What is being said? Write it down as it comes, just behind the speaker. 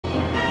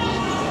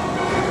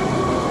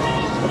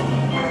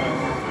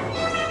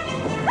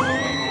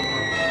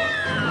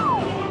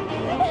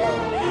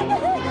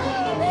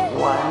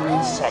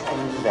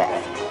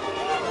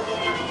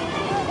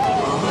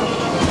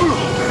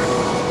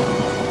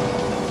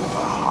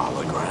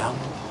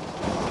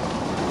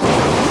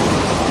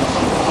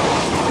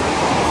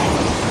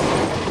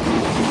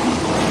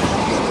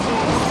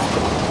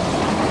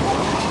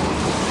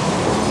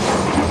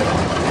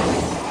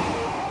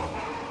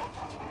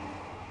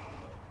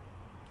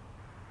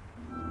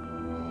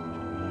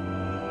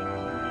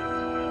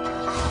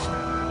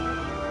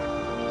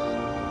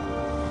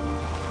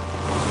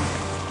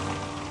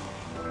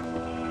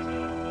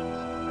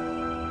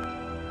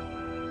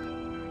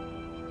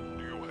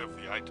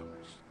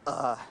items?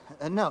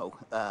 No.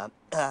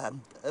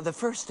 The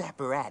first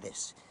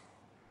apparatus.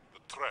 The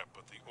trap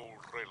at the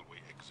old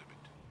railway exhibit.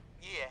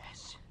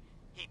 Yes.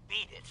 He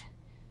beat it.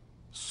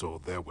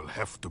 So there will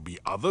have to be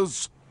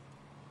others?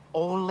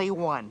 Only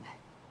one.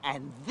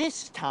 And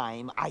this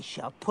time, I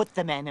shall put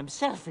the man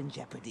himself in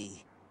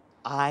jeopardy.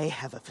 I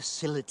have a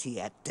facility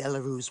at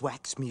Delarue's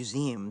Wax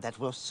Museum that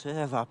will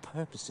serve our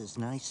purposes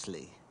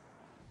nicely.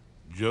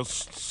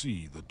 Just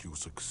see that you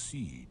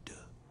succeed.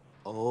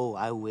 Oh,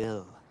 I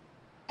will.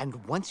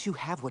 And once you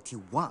have what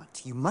you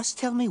want, you must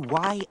tell me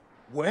why...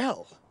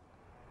 Well...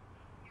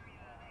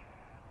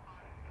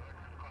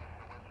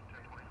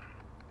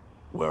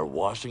 Where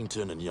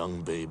Washington and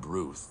young Babe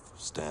Ruth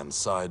stand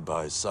side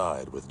by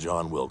side with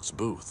John Wilkes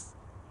Booth,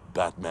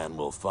 Batman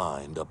will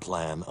find a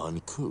plan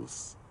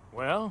uncouth.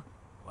 Well,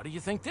 what do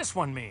you think this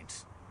one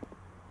means?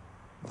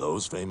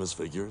 Those famous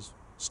figures,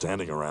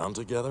 standing around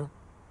together?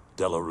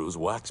 Delarue's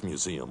Wax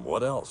Museum,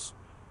 what else?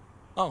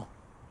 Oh,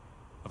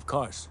 of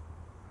course.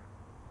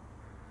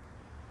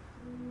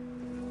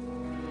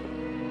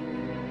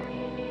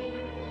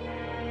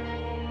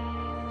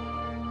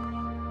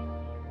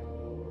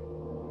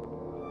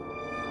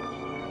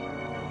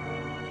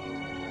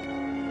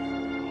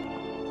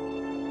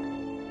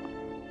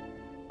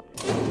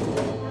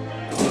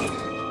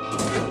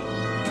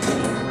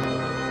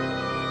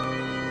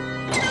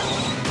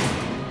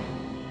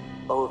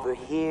 Over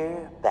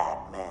here,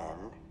 Batman.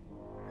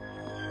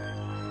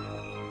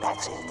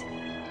 That's it.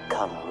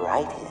 Come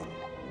right in.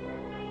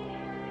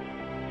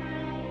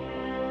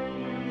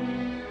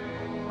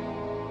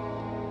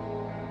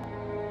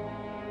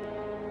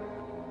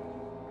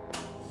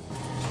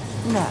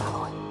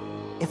 Now,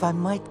 if I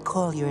might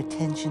call your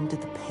attention to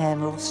the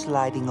panel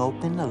sliding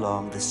open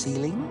along the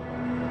ceiling,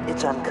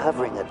 it's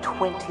uncovering a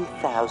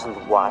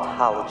 20,000-watt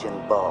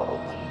halogen bulb.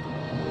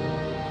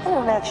 I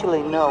don't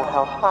actually know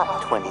how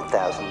hot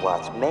 20,000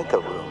 watts make a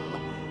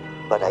room,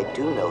 but I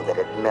do know that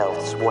it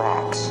melts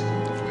wax.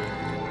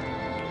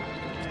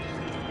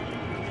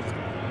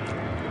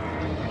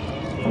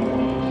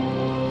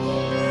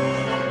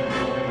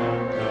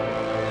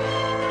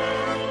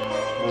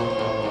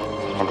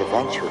 And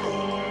eventually,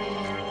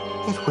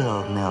 it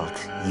will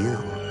melt you.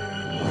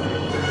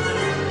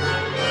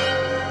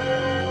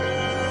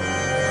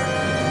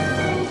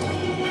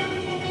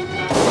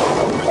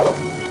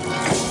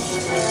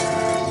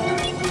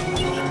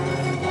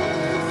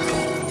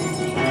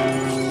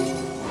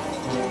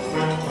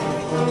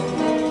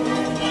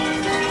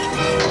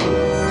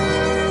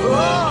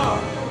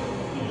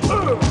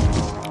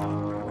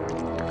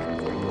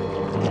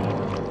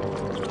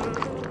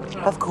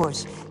 Of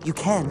course, you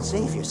can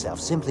save yourself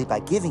simply by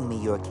giving me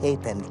your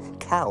cape and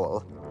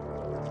cowl.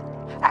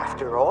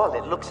 After all,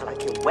 it looks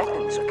like your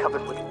weapons are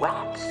covered with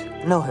wax.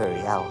 No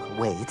hurry, I'll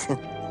wait.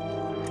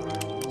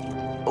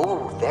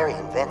 Oh, very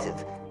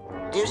inventive.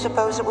 Do you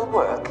suppose it will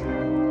work?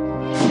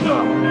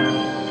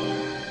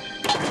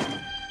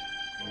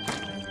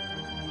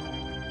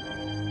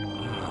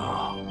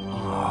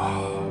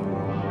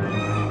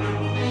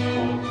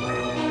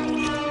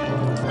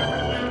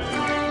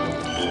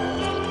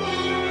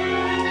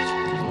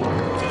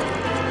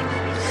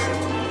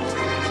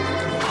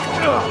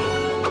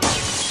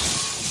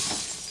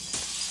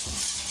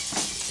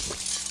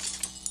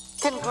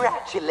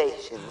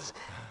 Congratulations.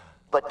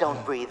 But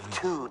don't breathe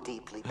too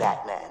deeply,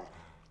 Batman.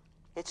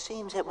 It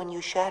seems that when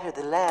you shatter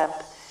the lamp,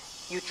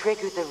 you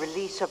trigger the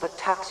release of a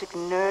toxic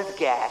nerve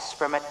gas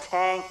from a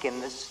tank in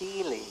the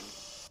ceiling.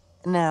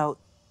 Now,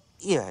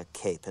 your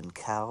cape and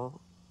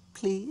cowl,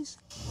 please?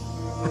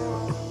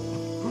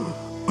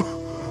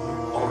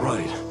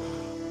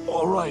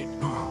 All right.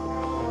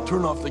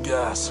 Turn off the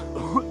gas.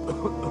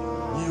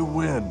 You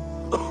win.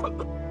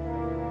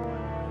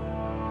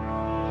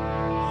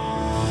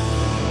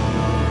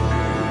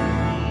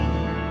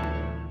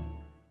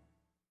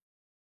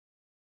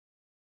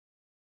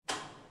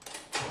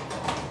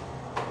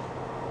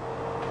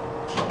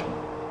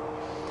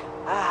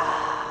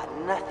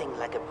 Nothing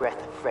like a breath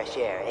of fresh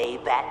air, eh,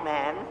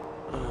 Batman?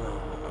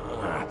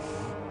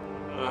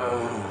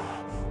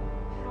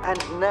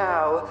 And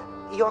now,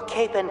 your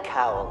cape and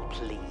cowl,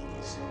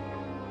 please.